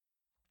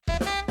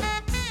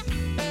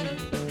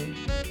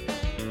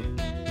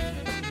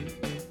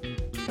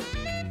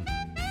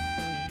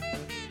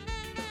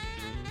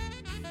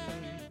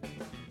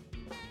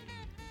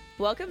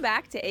Welcome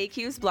back to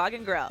AQ's Blog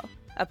and Grill,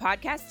 a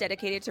podcast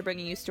dedicated to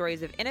bringing you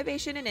stories of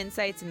innovation and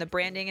insights in the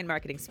branding and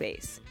marketing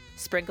space.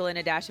 Sprinkle in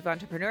a dash of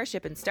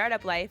entrepreneurship and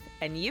startup life,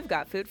 and you've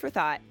got food for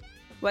thought.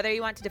 Whether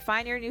you want to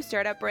define your new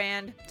startup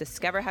brand,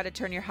 discover how to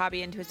turn your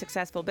hobby into a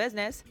successful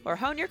business, or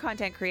hone your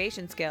content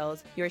creation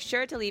skills, you're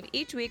sure to leave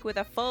each week with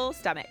a full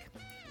stomach.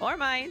 Or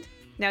mind.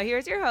 Now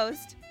here's your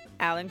host,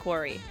 Alan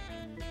Quarry.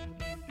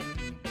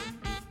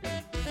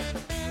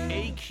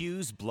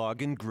 AQ's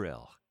Blog and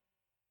Grill.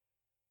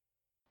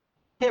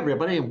 Hey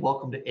everybody, and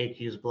welcome to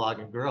AQ's Blog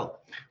and Grill.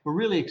 We're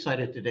really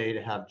excited today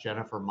to have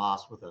Jennifer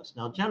Moss with us.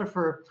 Now,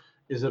 Jennifer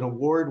is an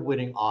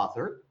award-winning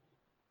author,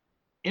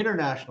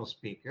 international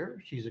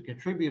speaker. She's a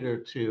contributor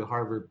to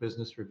Harvard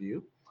Business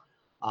Review.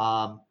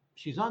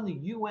 She's on the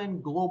UN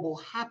Global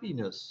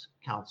Happiness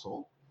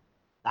Council.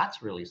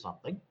 That's really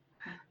something.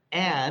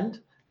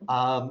 And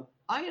I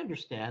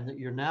understand that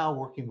you're now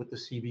working with the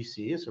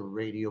CBC as a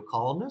radio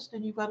columnist,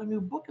 and you've got a new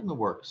book in the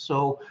works.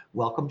 So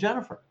welcome,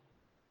 Jennifer.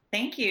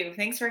 Thank you.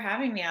 Thanks for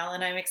having me,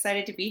 Alan. I'm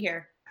excited to be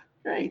here.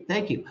 Great,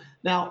 thank you.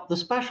 Now, the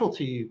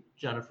specialty,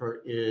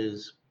 Jennifer,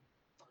 is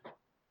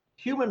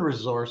human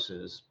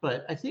resources,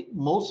 but I think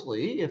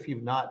mostly, if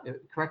you've not,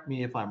 correct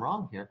me if I'm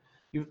wrong here,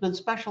 you've been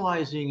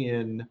specializing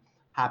in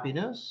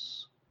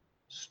happiness,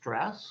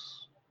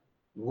 stress,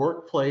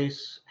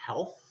 workplace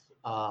health,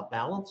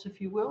 balance,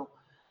 if you will.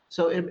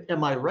 So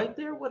am I right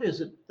there? What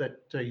is it that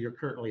you're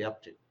currently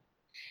up to?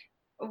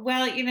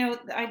 Well,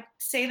 I'd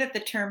say that the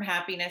term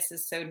happiness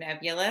is so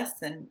nebulous,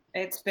 and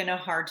it's been a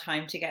hard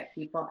time to get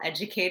people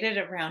educated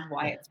around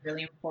why it's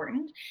really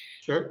important.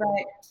 Sure.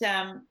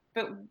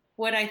 But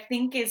what I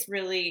think is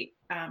really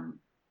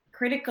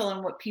critical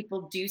and what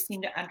people do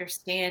seem to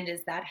understand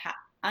is that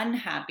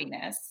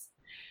unhappiness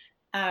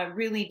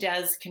really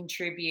does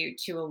contribute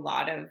to a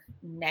lot of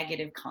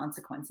negative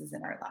consequences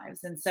in our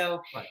lives. And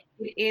so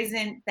It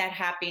isn't that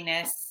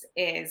happiness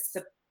is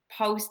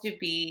supposed to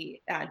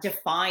be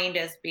defined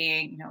as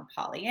being,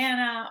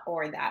 Pollyanna,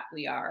 or that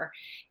we are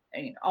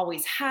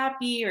always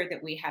happy, or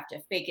that we have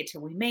to fake it till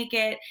we make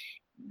it.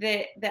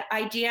 The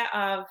idea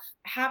of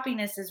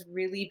happiness is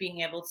really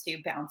being able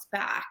to bounce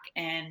back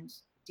and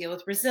deal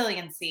with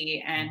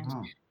resiliency and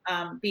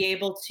be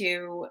able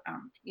to,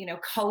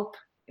 cope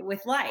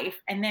with life,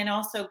 and then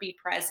also be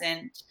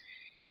present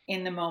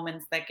in the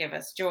moments that give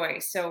us joy.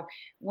 So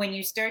when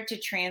you start to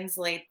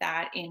translate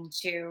that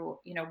into,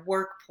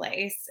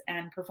 workplace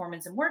and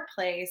performance in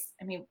workplace,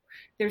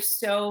 there's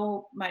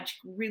so much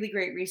really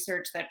great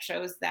research that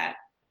shows that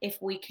if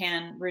we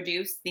can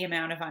reduce the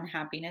amount of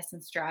unhappiness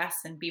and stress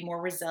and be more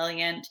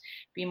resilient,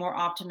 be more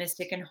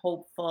optimistic and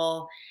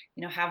hopeful,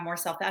 have more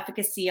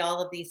self-efficacy,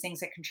 all of these things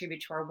that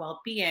contribute to our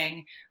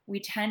well-being, we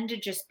tend to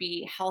just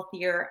be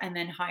healthier and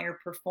then higher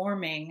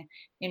performing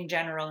in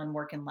general in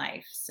work and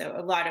life. So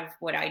a lot of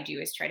what I do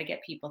is try to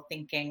get people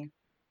thinking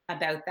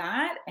about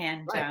that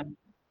and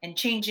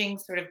changing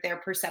sort of their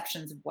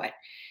perceptions of what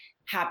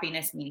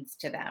happiness means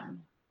to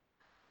them.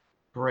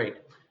 Great.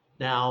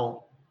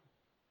 Now,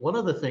 one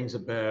of the things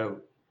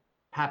about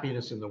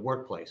happiness in the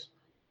workplace,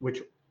 which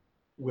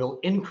will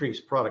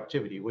increase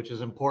productivity, which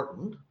is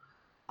important,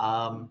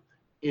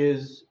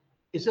 is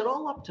it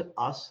all up to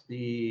us,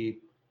 the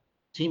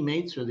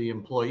teammates or the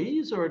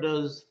employees, or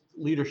does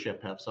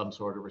leadership have some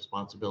sort of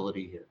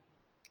responsibility here?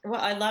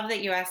 Well, I love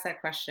that you asked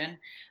that question.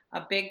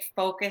 A big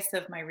focus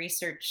of my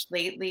research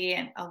lately,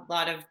 and a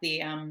lot of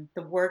the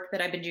work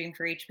that I've been doing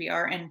for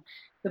HBR and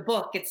the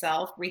book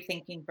itself,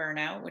 Rethinking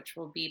Burnout, which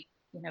will be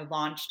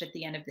launched at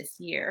the end of this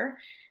year.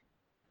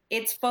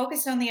 It's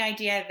focused on the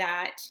idea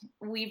that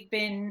we've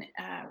been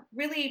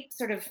really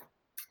sort of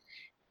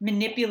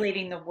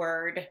manipulating the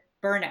word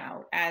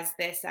burnout as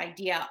this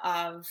idea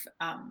of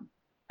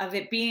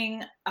it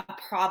being a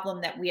problem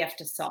that we have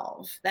to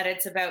solve, that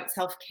it's about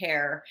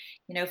self-care.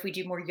 If we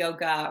do more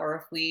yoga, or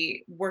if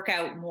we work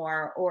out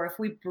more, or if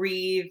we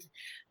breathe,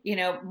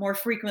 more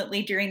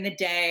frequently during the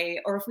day,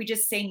 or if we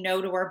just say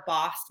no to our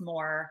boss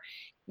more,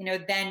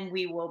 then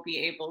we will be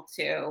able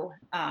to,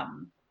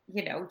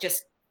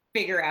 just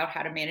figure out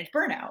how to manage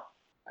burnout.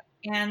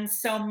 And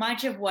so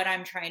much of what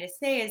I'm trying to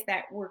say is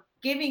that we're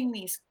giving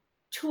these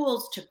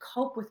tools to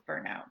cope with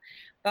burnout,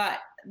 but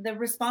the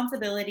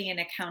responsibility and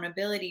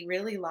accountability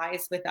really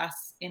lies with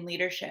us in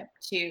leadership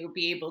to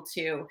be able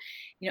to,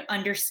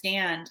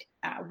 understand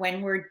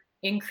when we're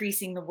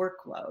increasing the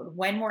workload,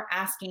 when we're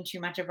asking too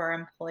much of our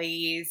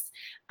employees,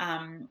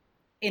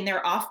 in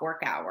their off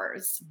work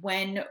hours,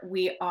 when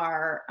we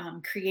are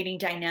creating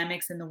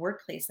dynamics in the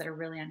workplace that are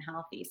really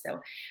unhealthy.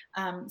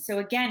 So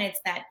again, it's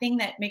that thing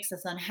that makes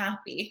us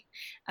unhappy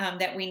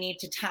that we need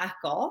to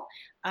tackle.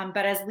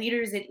 But as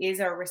leaders, it is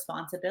our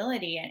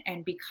responsibility.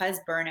 And because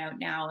burnout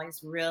now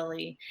is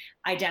really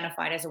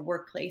identified as a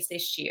workplace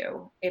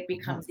issue, it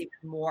becomes even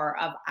more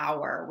of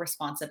our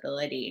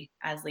responsibility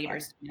as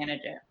leaders to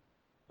manage it.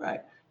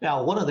 Right.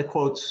 Now, one of the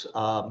quotes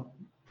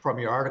from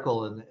your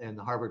article in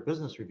the Harvard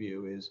Business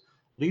Review is,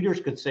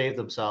 leaders could save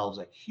themselves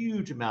a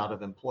huge amount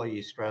of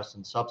employee stress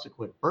and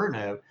subsequent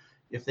burnout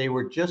if they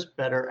were just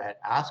better at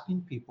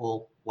asking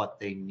people what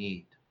they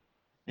need.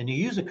 And you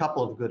use a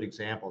couple of good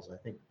examples. I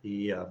think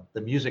the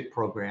music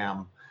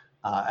program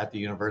at the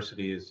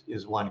university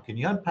is one. Can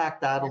you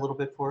unpack that a little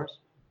bit for us?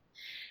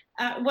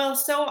 Well,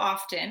 so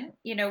often,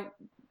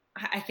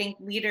 I think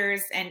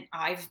leaders, and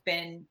I've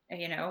been,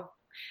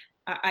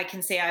 I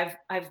can say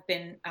I've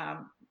been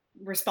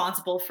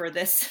responsible for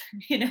this,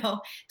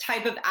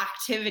 type of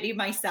activity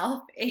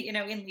myself,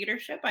 in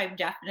leadership. I'm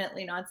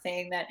definitely not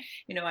saying that,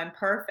 I'm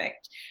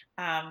perfect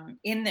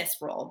in this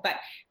role, but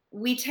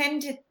we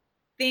tend to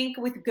think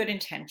with good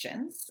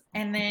intentions,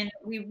 and then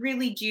we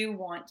really do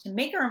want to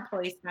make our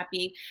employees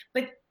happy,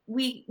 but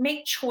we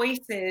make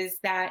choices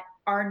that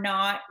are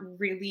not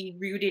really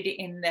rooted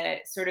in the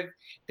sort of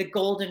the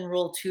golden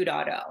rule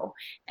 2.0.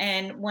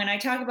 And when I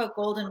talk about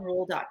golden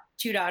rule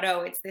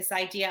 2.0, it's this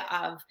idea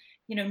of,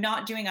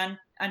 not doing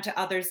unto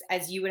others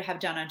as you would have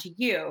done unto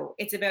you.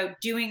 It's about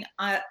doing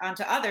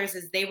unto others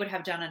as they would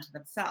have done unto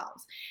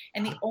themselves.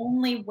 And the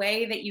only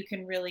way that you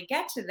can really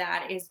get to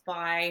that is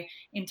by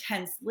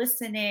intense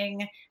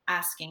listening,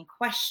 asking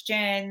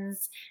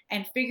questions,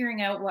 and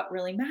figuring out what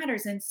really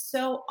matters. And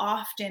so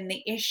often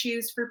the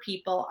issues for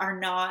people are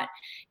not,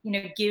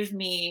 give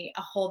me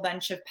a whole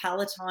bunch of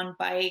Peloton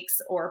bikes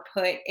or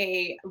put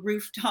a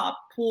rooftop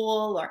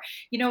pool, or,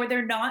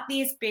 they're not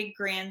these big,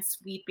 grand,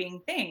 sweeping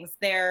things.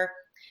 They're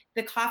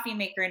the coffee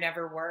maker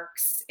never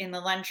works in the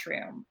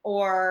lunchroom,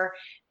 or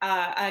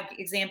an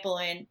example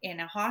in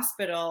a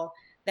hospital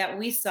that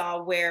we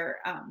saw where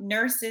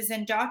nurses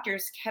and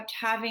doctors kept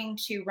having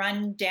to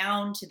run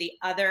down to the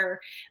other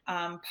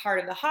part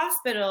of the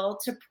hospital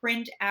to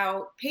print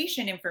out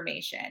patient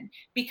information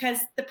because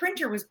the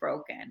printer was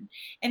broken.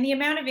 And the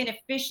amount of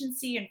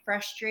inefficiency and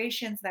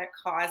frustrations that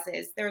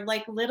causes, they're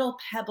like little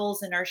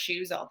pebbles in our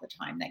shoes all the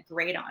time that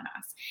grate on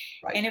us.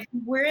 Right. And if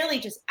we really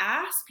just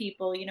ask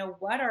people,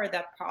 what are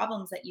the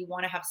problems that you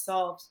want to have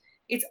solved?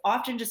 It's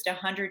often just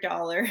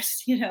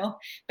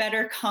 $100,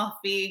 better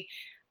coffee,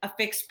 a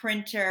fixed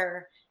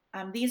printer.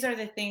 These are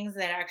the things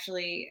that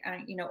actually,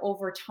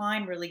 over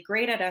time really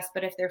grate at us.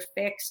 But if they're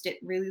fixed, it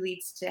really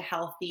leads to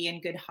healthy and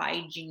good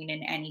hygiene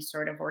in any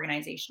sort of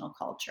organizational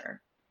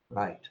culture.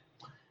 Right.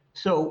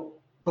 So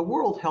the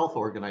World Health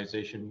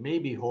Organization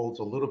maybe holds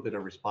a little bit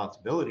of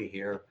responsibility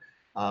here.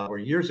 Where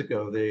years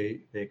ago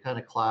they kind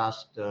of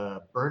classed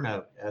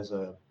burnout as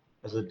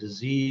a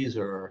disease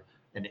or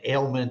an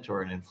ailment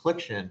or an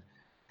infliction,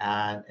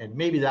 and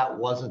maybe that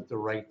wasn't the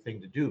right thing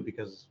to do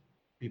because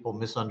people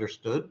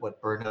misunderstood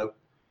what burnout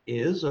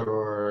is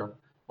or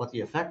what the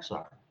effects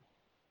are.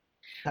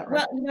 Is that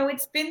right? Well,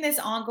 it's been this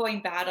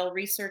ongoing battle.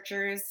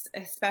 Researchers,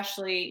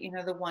 especially,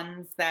 the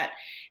ones that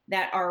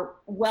are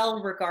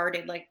well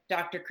regarded, like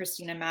Dr.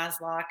 Christina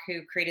Maslach,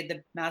 who created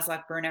the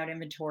Maslach Burnout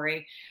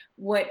Inventory.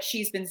 What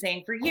she's been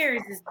saying for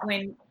years is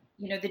when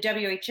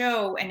the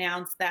WHO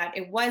announced that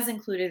it was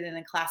included in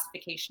the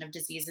classification of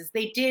diseases,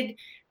 they did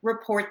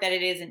report that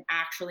it isn't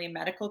actually a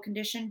medical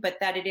condition, but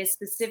that it is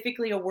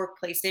specifically a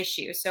workplace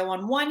issue. So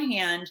on one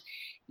hand,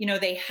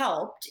 they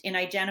helped in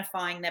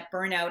identifying that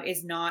burnout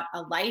is not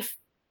a life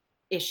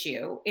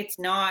issue. It's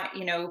not,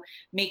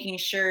 making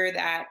sure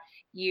that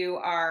you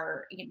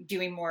are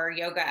doing more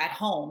yoga at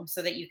home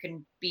so that you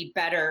can be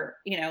better,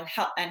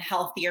 and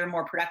healthier,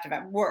 more productive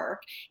at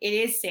work. It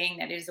is saying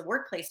that it is a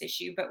workplace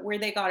issue, but where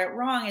they got it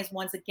wrong is,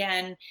 once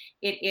again,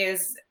 it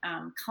is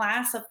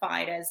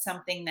classified as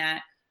something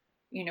that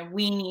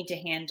we need to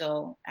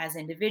handle as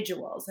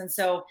individuals. And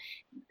so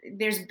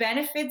there's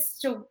benefits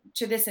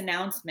to this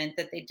announcement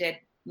that they did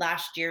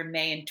last year,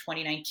 May in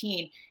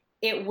 2019.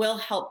 It will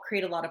help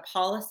create a lot of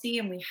policy,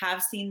 and we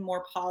have seen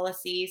more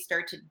policy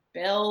start to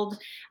build.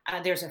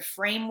 There's a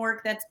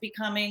framework that's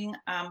becoming,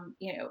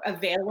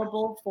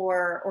 available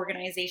for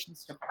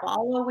organizations to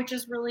follow, which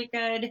is really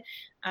good.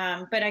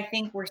 But I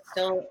think we're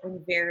still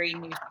in very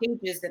new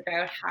stages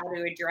about how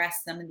to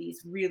address some of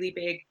these really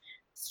big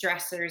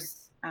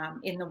stressors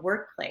in the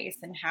workplace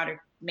and how to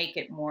make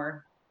it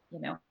more,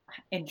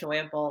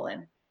 enjoyable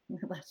and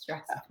less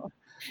stressful.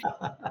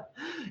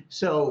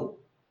 So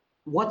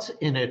what's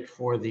in it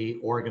for the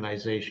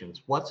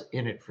organizations? What's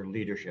in it for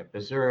leadership?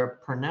 Is there a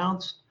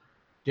pronounced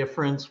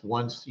difference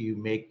once you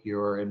make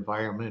your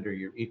environment or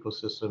your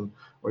ecosystem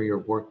or your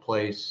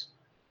workplace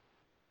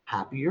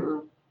happier?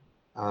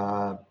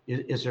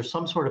 Is there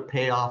some sort of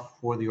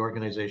payoff for the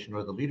organization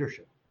or the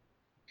leadership?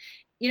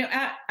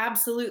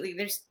 Absolutely.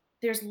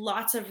 There's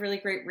lots of really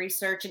great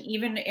research. And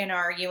even in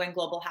our UN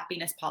Global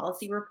Happiness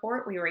Policy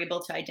Report, we were able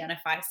to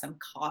identify some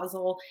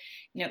causal,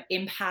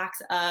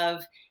 impacts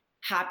of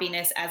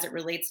happiness as it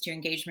relates to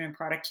engagement and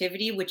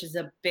productivity, which is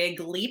a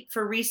big leap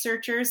for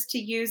researchers to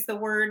use the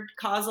word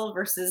causal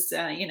versus,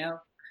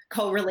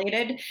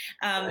 correlated.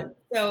 Right.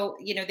 So,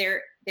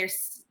 they're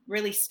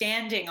really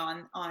standing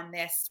on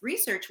this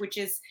research, which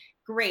is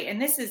great. And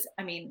this is,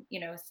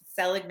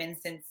 Seligman,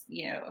 since,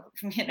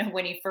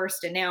 when he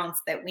first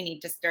announced that we need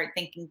to start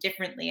thinking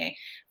differently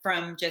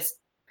from just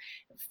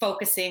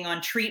focusing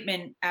on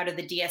treatment out of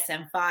the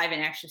DSM-5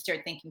 and actually start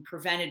thinking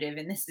preventative.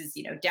 And this is,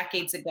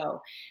 decades ago.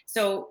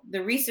 So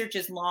the research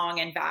is long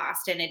and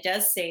vast. And it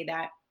does say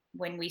that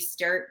when we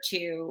start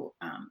to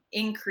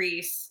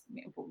increase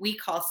what we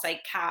call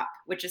PSYCH-CAP,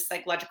 which is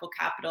psychological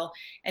capital,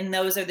 and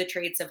those are the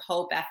traits of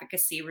hope,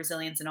 efficacy,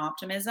 resilience, and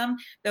optimism.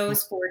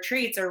 Those four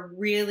traits are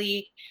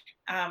really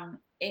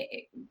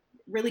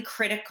really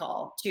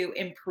critical to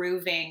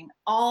improving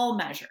all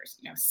measures.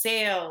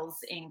 Sales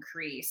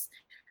increase,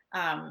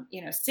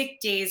 sick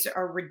days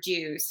are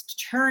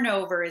reduced,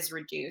 turnover is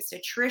reduced,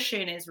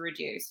 attrition is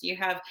reduced. You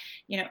have,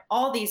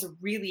 all these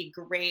really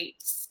great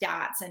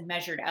stats and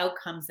measured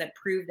outcomes that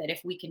prove that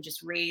if we can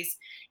just raise,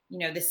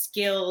 the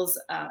skills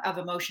of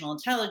emotional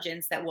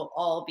intelligence, that we'll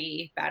all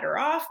be better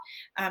off.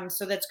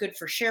 So that's good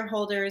for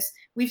shareholders.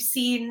 We've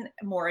seen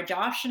more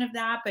adoption of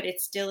that, but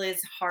it still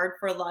is hard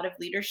for a lot of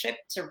leadership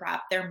to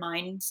wrap their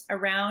minds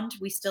around.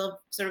 We still have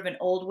sort of an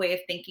old way of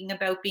thinking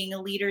about being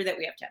a leader, that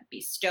we have to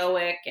be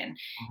stoic and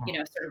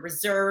sort of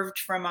reserved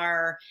from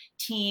our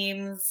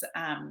teams,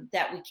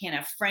 that we can't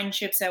have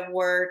friendships at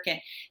work. And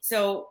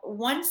so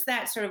once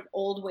that sort of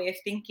old way of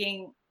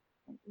thinking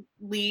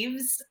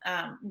leaves,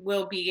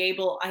 we'll be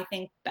able, I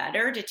think,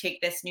 better to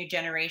take this new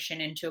generation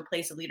into a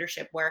place of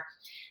leadership where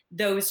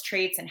those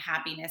traits and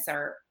happiness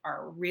are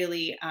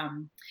really,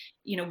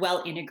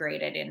 well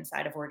integrated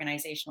inside of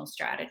organizational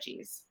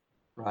strategies.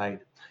 Right.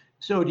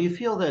 So do you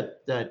feel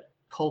that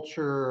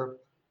culture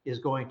is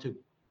going to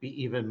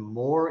be even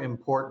more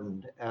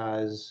important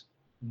as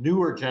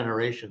newer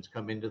generations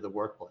come into the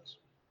workplace?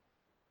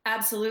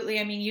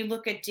 Absolutely. I mean, you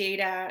look at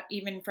data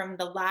even from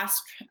the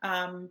last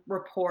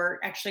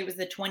report. Actually, it was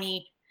the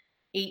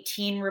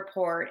 2018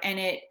 report, and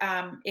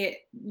it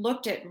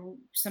looked at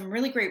some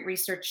really great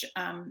research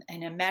and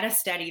a meta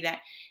study that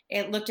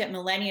it looked at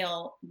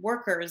millennial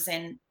workers,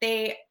 and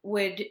they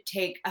would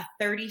take a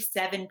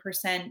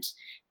 37%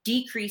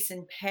 decrease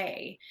in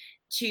pay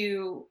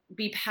to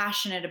be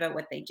passionate about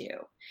what they do.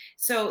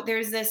 So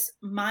there's this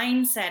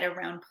mindset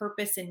around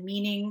purpose and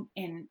meaning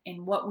in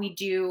what we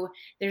do.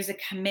 There's a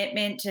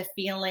commitment to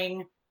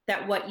feeling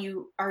that what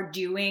you are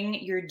doing,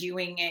 you're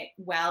doing it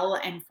well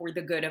and for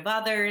the good of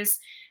others.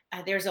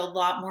 There's a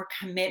lot more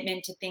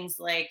commitment to things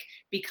like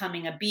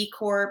becoming a B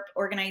Corp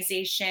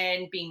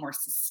organization, being more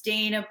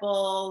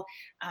sustainable,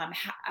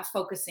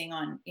 focusing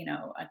on,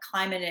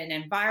 climate and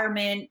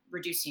environment,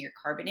 reducing your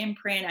carbon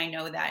imprint. I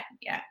know that,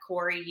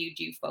 Corey, you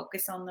do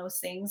focus on those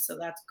things, so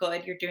that's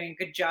good. You're doing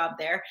a good job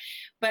there.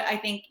 But I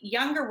think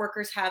younger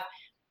workers have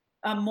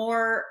a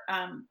more,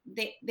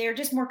 they're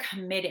just more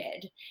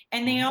committed,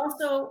 and they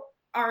also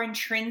are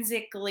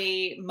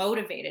intrinsically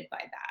motivated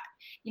by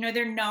that.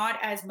 They're not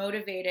as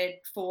motivated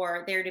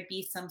for there to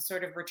be some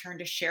sort of return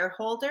to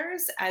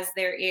shareholders as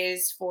there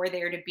is for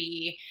there to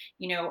be,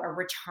 a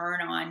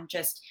return on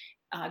just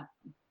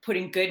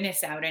putting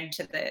goodness out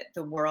into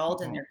the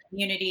world and their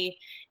community.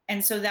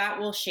 And so that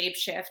will shape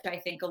shift, I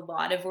think, a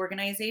lot of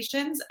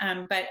organizations.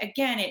 But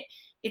again,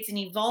 it's an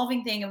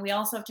evolving thing, and we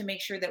also have to make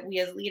sure that we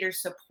as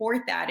leaders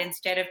support that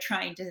instead of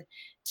trying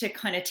to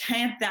kind of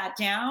tamp that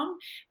down,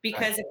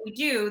 because if we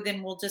do,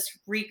 then we'll just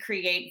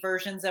recreate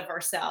versions of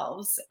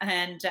ourselves,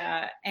 and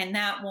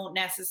that won't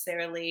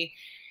necessarily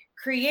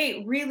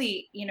create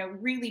really,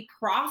 really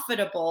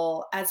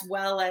profitable as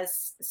well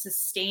as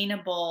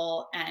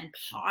sustainable and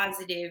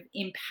positive,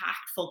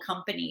 impactful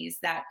companies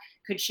that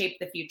could shape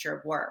the future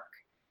of work.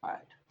 Right.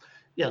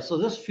 Yeah. So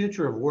this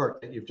future of work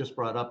that you've just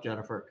brought up,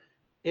 Jennifer,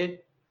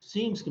 it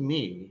seems to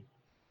me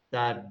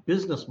that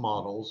business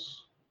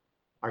models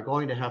are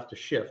going to have to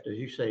shift, as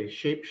you say,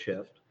 shape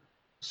shift,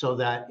 so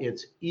that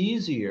it's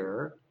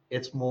easier,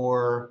 it's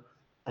more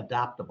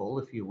adaptable,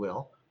 if you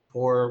will,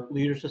 for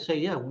leaders to say,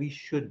 yeah, we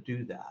should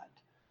do that.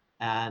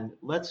 And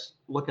let's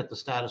look at the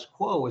status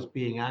quo as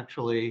being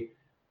actually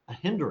a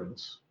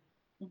hindrance.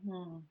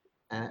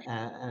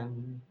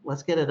 And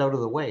let's get it out of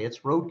the way. It's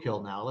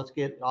roadkill now. Let's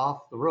get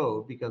off the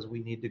road because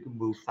we need to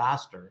move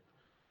faster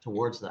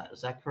towards that.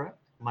 Is that correct?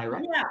 Am I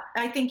right? Yeah,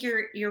 I think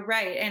you're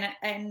right,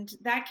 and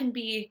that can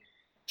be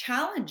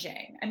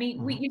challenging. I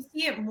mean, you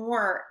see it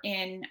more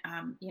in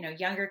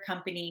younger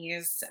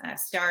companies,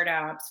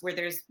 startups, where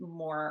there's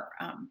more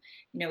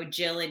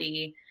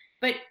agility.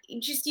 But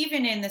just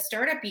even in the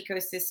startup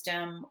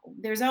ecosystem,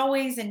 there's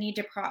always a need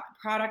to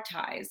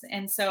productize,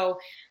 and so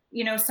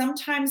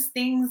sometimes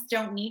things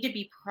don't need to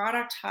be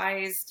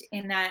productized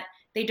in that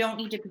they don't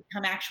need to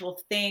become actual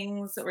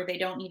things, or they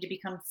don't need to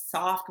become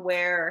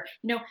software.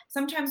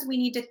 Sometimes we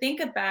need to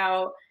think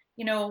about,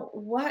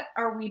 what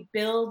are we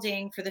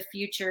building for the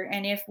future?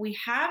 And if we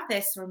have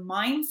this sort of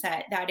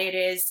mindset that it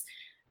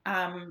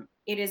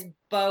is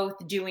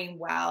both doing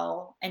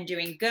well and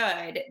doing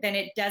good, then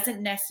it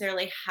doesn't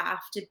necessarily have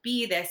to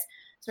be this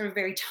sort of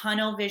very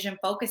tunnel vision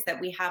focus that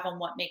we have on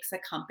what makes a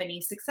company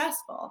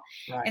successful.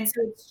 Right. And so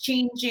it's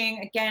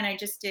changing. Again, I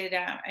just did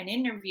an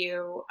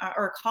interview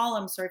or a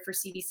column, for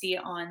CBC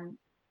on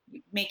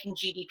making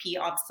GDP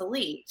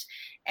obsolete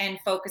and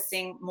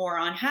focusing more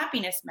on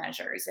happiness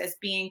measures as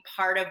being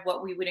part of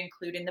what we would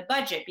include in the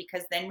budget,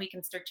 because then we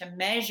can start to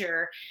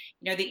measure,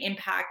 the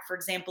impact, for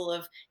example,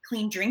 of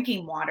clean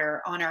drinking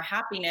water on our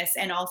happiness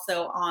and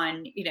also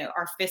on,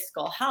 our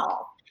fiscal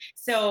health.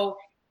 So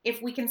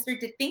if we can start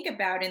to think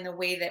about in the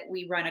way that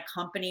we run a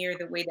company or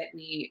the way that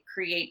we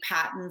create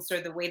patents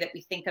or the way that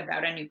we think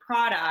about a new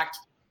product,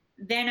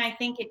 then I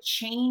think it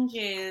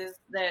changes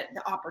the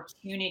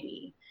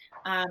opportunity.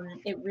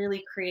 It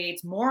really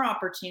creates more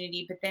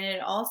opportunity, but then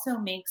it also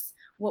makes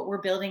what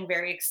we're building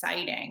very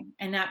exciting.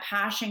 And that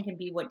passion can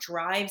be what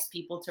drives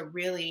people to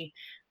really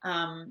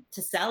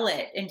to sell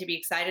it and to be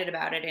excited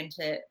about it and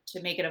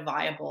to make it a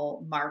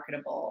viable,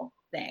 marketable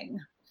thing.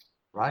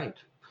 Right.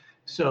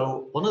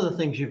 So one of the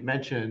things you've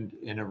mentioned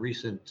in a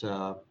recent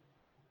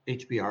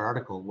HBR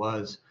article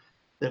was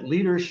that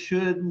leaders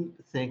should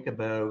think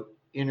about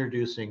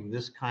introducing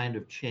this kind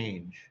of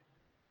change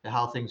to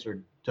how things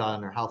are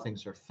done or how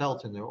things are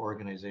felt in their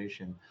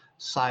organization,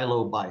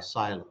 silo by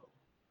silo.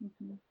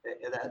 Mhm.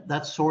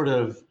 That's sort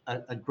of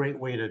a great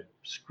way to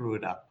screw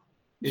it up.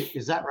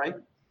 Is that right?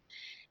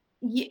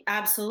 Yeah,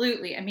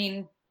 absolutely. I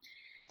mean,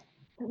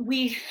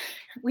 we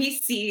we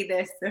see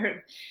this sort of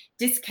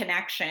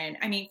disconnection.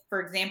 I mean,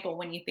 for example,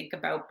 when you think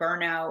about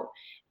burnout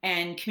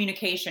and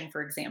communication,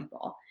 for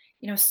example,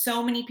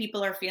 so many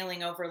people are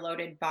feeling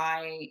overloaded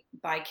by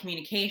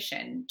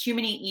communication. Too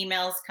many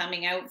emails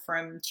coming out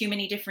from too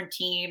many different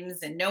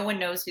teams, and no one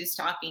knows who's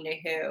talking to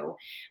who.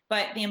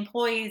 But the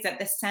employees at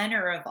the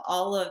center of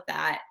all of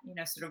that,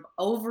 sort of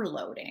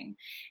overloading.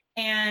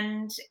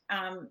 And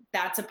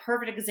that's a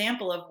perfect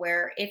example of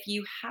where if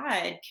you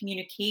had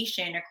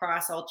communication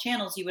across all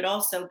channels, you would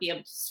also be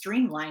able to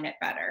streamline it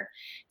better.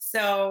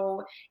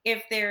 So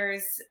if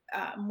there's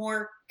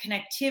more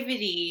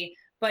connectivity,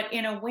 but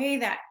in a way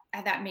that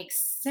makes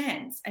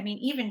sense. I mean,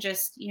 even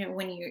just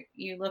when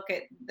you look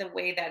at the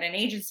way that an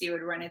agency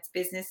would run its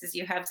business, is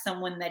you have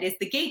someone that is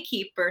the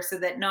gatekeeper, so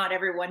that not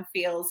everyone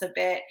feels a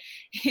bit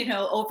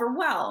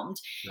overwhelmed.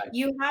 Right.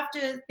 You have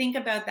to think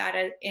about that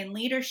in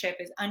leadership,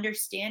 is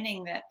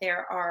understanding that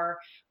there are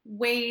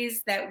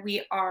ways that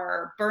we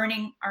are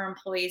burning our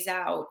employees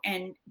out,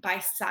 and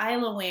by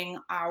siloing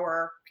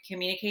our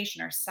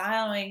communication or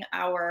siloing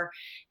our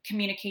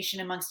communication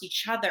amongst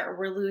each other,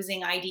 we're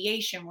losing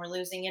ideation, we're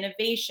losing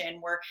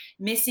innovation, we're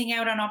missing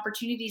out on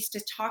opportunities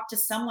to talk to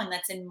someone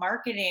that's in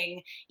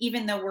marketing,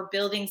 even though we're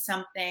building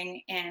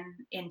something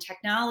in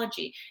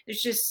technology.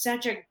 There's just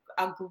such a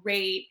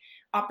great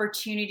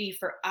opportunity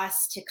for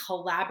us to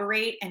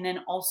collaborate and then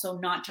also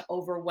not to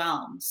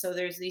overwhelm. So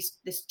there's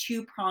this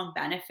two-pronged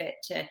benefit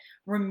to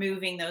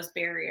removing those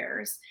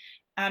barriers.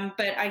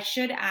 But I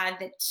should add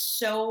that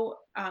so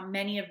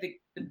many of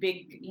the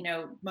big,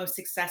 most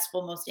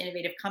successful, most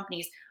innovative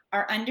companies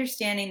are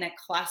understanding that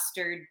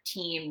clustered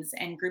teams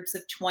and groups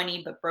of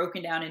 20, but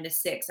broken down into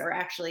 6, are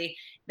actually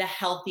the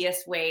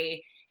healthiest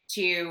way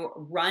to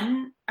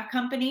run a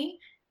company.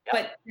 Yep.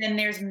 But then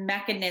there's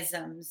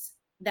mechanisms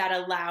that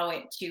allow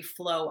it to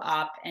flow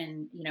up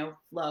and,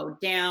 flow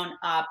down,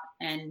 up,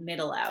 and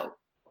middle out.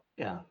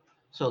 Yeah.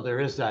 So there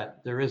is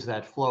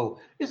that flow.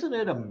 Isn't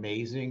it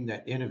amazing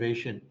that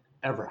innovation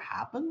ever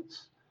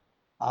happens?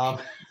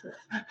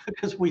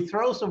 Because we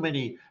throw so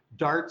many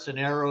darts and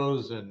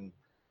arrows and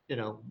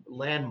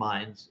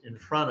landmines in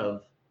front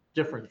of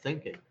different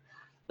thinking.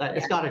 That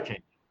it's got to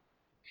change.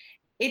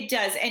 It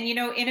does. And,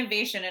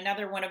 innovation,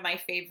 another one of my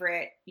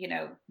favorite,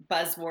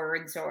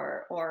 buzzwords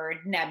or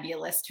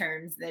nebulous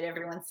terms that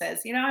everyone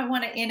says, I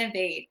want to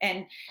innovate.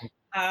 And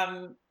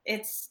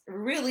it's a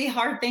really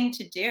hard thing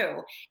to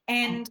do.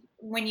 And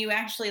when you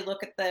actually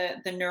look at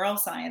the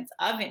neuroscience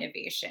of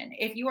innovation,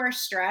 if you are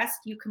stressed,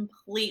 you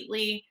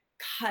completely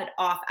cut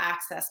off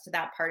access to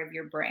that part of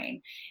your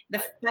brain.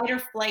 The fight or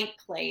flight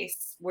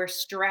place where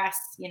stress,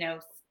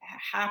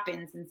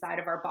 happens inside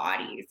of our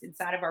bodies,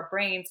 inside of our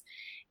brains,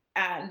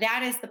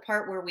 that is the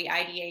part where we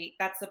ideate.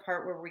 That's the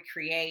part where we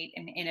create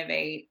and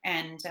innovate.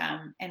 And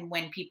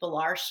when people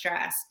are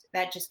stressed,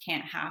 that just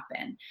can't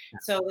happen.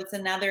 So it's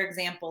another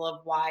example of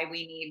why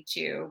we need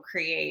to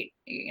create,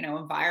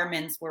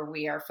 environments where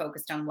we are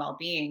focused on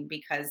well-being,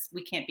 because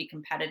we can't be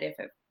competitive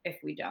if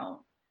we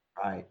don't.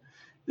 Right.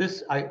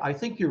 I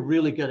think you're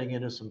really getting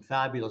into some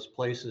fabulous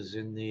places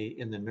in the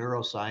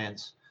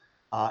neuroscience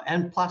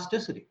and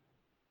plasticity.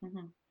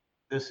 Mm-hmm.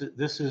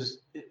 This is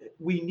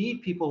we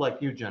need people like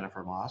you,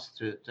 Jennifer Moss,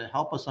 to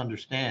help us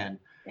understand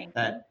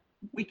that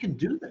we can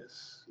do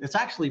this. It's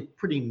actually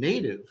pretty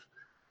native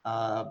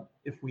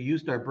if we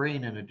used our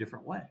brain in a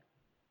different way.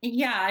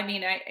 Yeah, I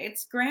mean,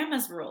 it's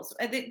grandma's rules.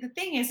 The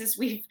thing is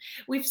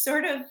we've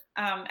sort of,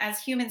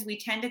 as humans, we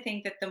tend to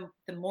think that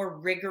the more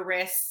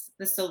rigorous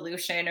the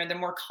solution, or the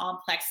more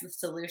complex the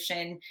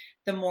solution,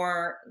 the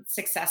more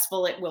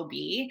successful it will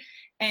be.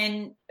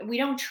 And we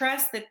don't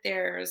trust that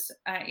there's,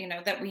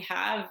 that we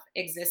have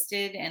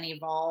existed and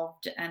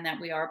evolved, and that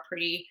we are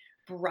pretty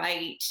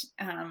bright.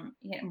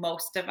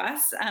 Most of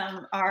us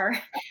are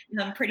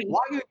pretty. Why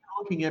are you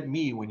looking at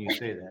me when you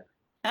say that?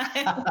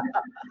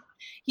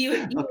 You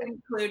okay.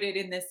 Included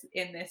in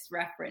this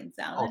reference,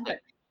 Alan. Okay. But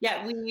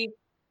yeah,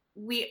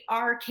 we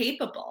are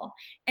capable.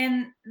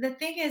 And the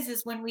thing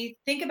is when we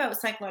think about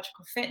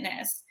psychological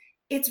fitness,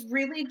 it's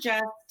really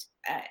just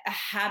a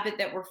habit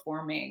that we're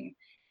forming,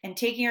 and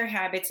taking our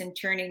habits and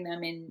turning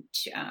them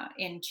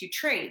into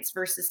traits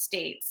versus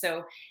states.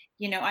 So,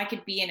 I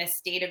could be in a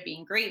state of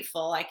being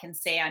grateful. I can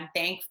say I'm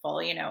thankful,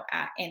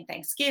 in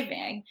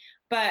Thanksgiving.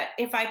 But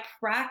if I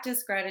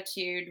practice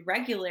gratitude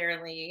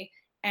regularly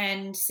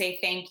and say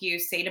thank you,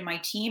 say to my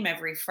team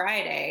every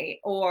Friday,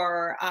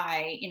 or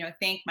I,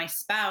 thank my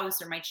spouse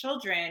or my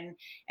children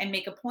and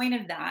make a point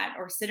of that,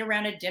 or sit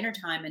around at dinner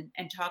time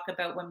and talk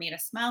about what made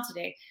us smile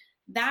today,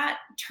 that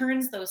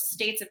turns those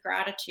states of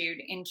gratitude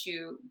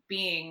into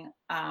being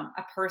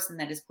a person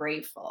that is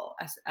grateful,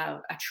 a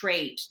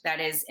trait that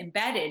is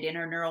embedded in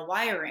our neural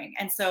wiring.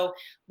 And so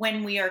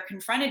when we are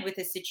confronted with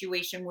a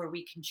situation where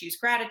we can choose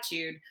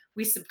gratitude,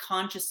 we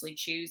subconsciously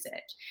choose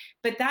it.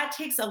 But that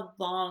takes a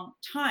long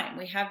time.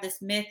 We have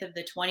this myth of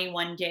the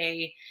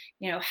 21-day,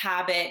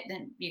 habit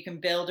that you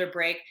can build or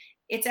break.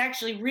 It's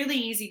actually really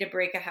easy to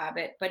break a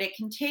habit, but it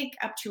can take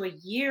up to a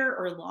year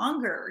or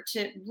longer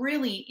to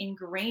really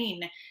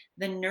ingrain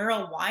the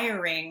neural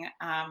wiring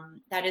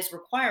that is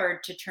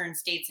required to turn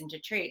states into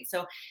traits.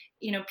 So,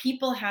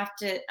 people have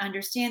to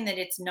understand that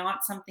it's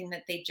not something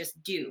that they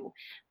just do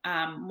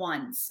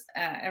once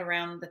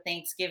around the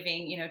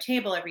Thanksgiving,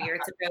 table every year.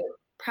 It's about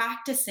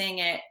practicing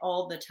it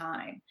all the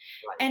time.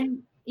 Right.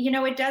 And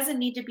it doesn't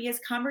need to be as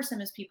cumbersome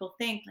as people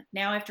think. Like,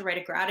 now I have to write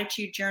a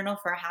gratitude journal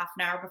for a half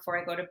an hour before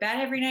I go to bed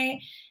every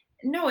night.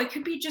 No, it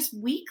could be just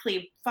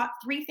weekly,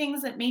 3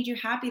 things that made you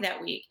happy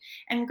that week.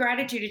 And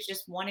gratitude is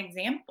just one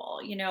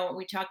example.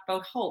 We talk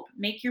about hope.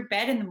 Make your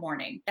bed in the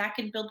morning. That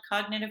can build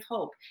cognitive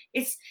hope.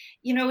 It's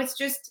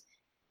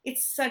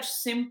such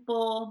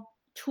simple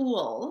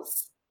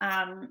tools.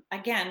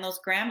 Again, those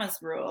grandma's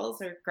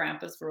rules or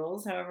grandpa's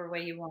rules, however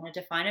way you want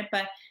to define it,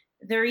 but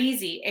they're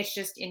easy. It's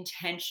just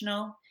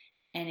intentional,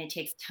 and it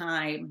takes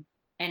time,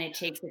 and it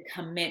takes a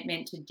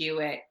commitment to do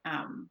it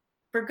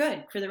for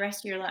good for the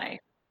rest of your life.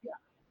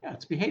 Yeah,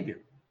 it's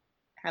behavior.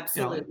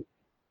 Absolutely.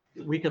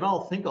 We can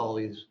all think all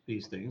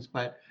these things,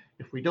 but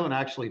if we don't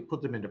actually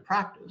put them into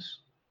practice,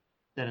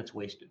 then it's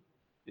wasted.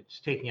 It's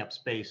taking up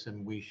space,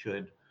 and we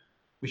should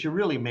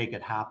really make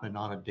it happen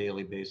on a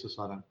daily basis,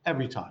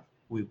 every time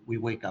we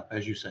wake up,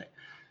 as you say.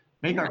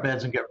 Make our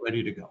beds and get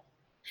ready to go.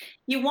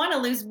 You want to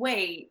lose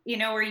weight,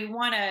 or you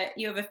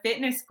have a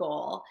fitness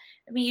goal.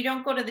 I mean, you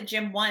don't go to the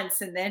gym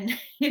once and then,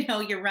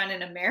 you're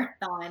running a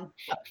marathon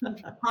and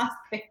you lost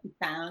 50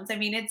 pounds. I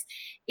mean,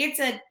 it's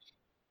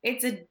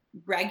a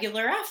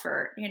regular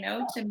effort,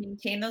 to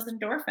maintain those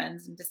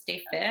endorphins and to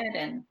stay fit.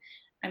 And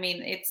I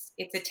mean, it's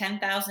a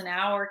 10,000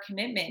 hour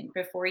commitment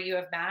before you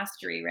have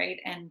mastery, right?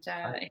 And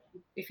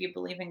if you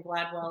believe in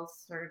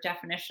Gladwell's sort of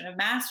definition of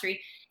mastery,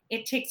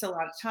 it takes a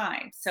lot of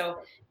time.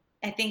 So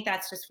I think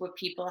that's just what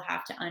people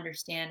have to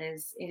understand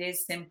is it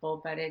is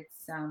simple, but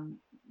it's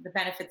the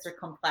benefits are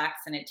complex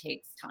and it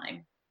takes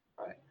time.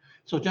 Right.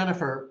 So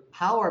Jennifer,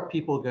 how are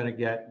people going to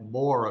get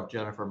more of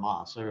Jennifer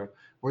Moss? Or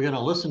we're going to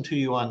listen to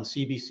you on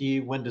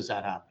CBC. When does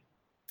that happen?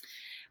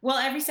 Well,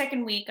 every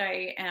second week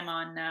I am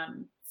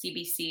on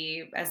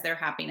CBC as their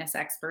happiness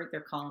expert,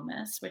 their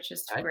columnist, which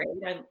is great.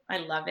 I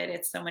love it.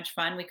 It's so much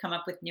fun. We come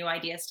up with new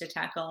ideas to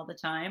tackle all the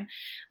time.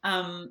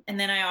 And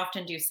then I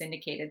often do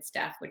syndicated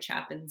stuff, which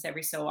happens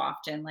every so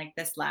often. Like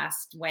this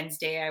last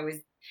Wednesday, I was,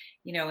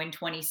 in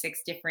 26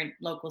 different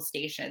local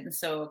stations,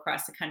 so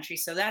across the country.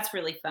 So that's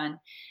really fun.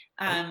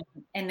 And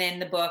then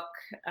the book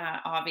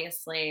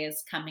obviously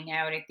is coming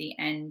out at the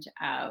end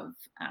of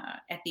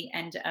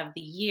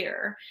the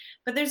year.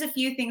 But there's a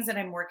few things that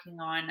I'm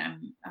working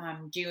on.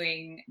 I'm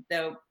doing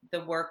the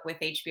work with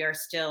HBR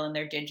still and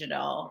their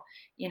digital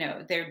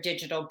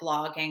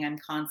blogging. I'm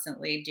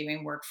constantly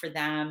doing work for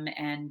them,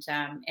 and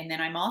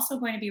then I'm also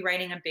going to be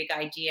writing a big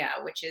idea,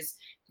 which is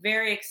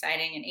very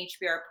exciting. And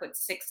HBR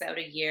puts 6 out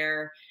a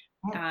year.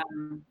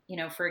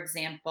 For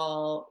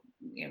example,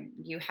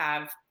 you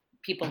have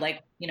people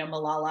like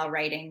Malala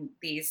writing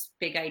these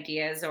big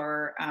ideas,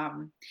 or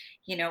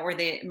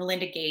the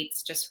Melinda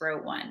Gates just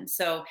wrote one.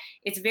 So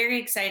it's very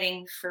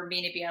exciting for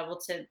me to be able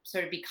to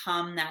sort of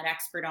become that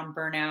expert on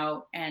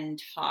burnout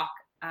and talk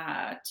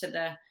to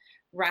the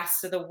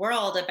rest of the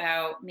world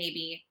about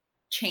maybe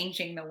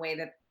changing the way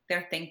that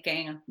they're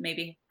thinking,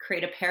 maybe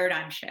create a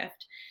paradigm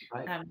shift.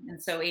 Right.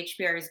 And so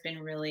HBR has been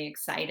really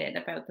excited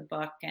about the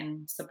book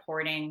and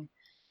supporting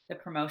the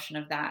promotion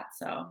of that.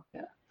 So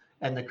yeah.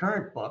 And the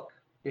current book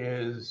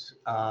is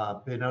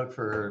been out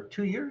for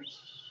 2 years.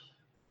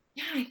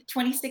 Yeah,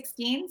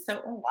 2016.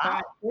 So wow.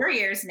 God, 4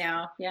 years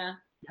now. Yeah.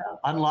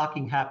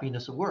 Unlocking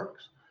Happiness at Work: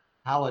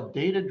 How a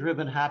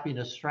Data-Driven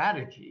Happiness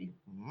Strategy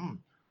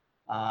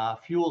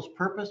fuels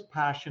purpose,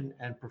 passion,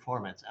 and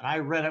performance. And I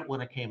read it when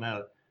it came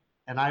out,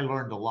 and I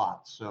learned a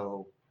lot.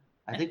 So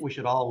I think we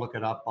should all look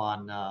it up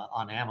on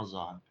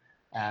Amazon.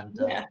 And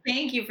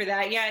thank you for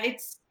that. Yeah,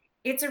 it's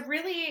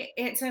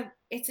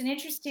an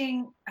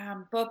interesting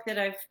book that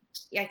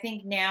I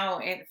think now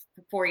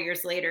 4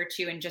 years later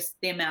too, and just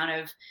the amount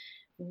of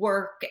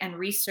work and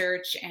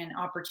research and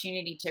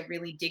opportunity to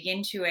really dig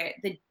into it.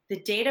 The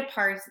data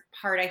part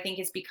I think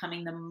is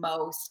becoming the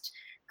most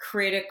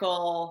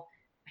critical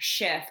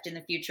shift in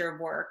the future of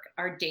work.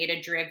 Our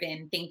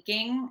data-driven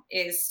thinking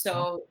is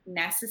so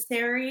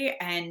necessary,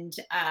 and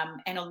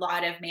a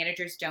lot of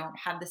managers don't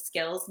have the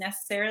skills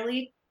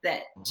necessarily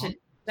that to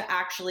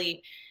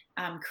actually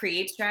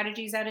create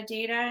strategies out of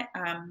data.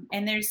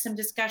 And there's some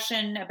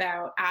discussion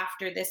about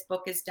after this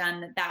book is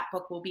done, that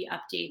book will be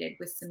updated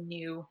with some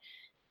new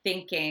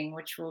thinking,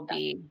 which will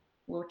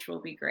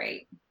be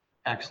great.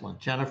 Excellent.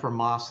 Jennifer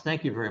Moss,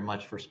 thank you very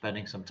much for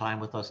spending some time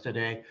with us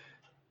today.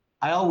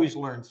 I always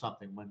learn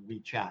something when we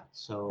chat.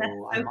 So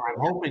I'm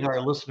hoping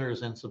our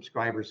listeners and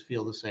subscribers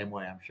feel the same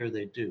way. I'm sure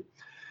they do.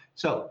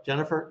 So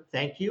Jennifer,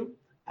 thank you.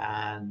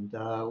 And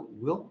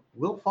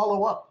we'll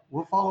follow up.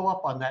 We'll follow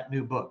up on that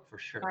new book for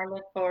sure. I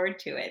look forward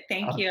to it.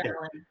 Thank you,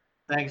 Ellen.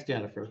 Thanks,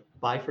 Jennifer.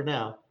 Bye for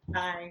now.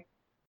 Bye.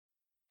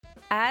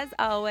 As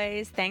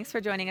always, thanks for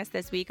joining us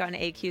this week on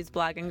AQ's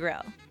Blog and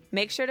Grill.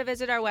 Make sure to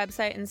visit our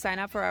website and sign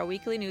up for our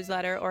weekly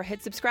newsletter or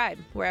hit subscribe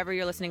wherever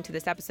you're listening to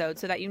this episode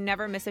so that you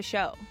never miss a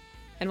show.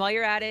 And while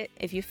you're at it,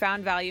 if you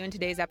found value in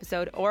today's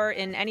episode or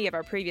in any of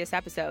our previous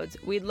episodes,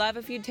 we'd love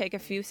if you'd take a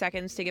few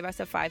seconds to give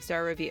us a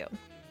 5-star review.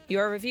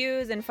 Your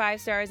reviews and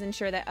 5 stars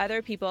ensure that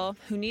other people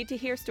who need to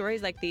hear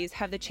stories like these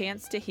have the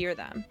chance to hear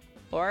them.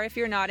 Or if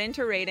you're not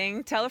into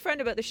rating, tell a friend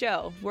about the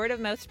show. Word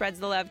of mouth spreads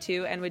the love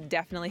too and would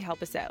definitely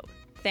help us out.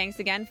 Thanks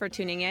again for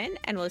tuning in,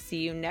 and we'll see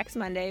you next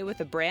Monday with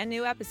a brand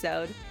new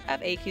episode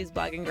of AQ's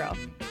Blog and Grill.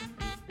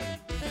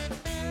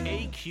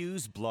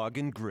 AQ's Blog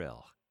and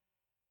Grill.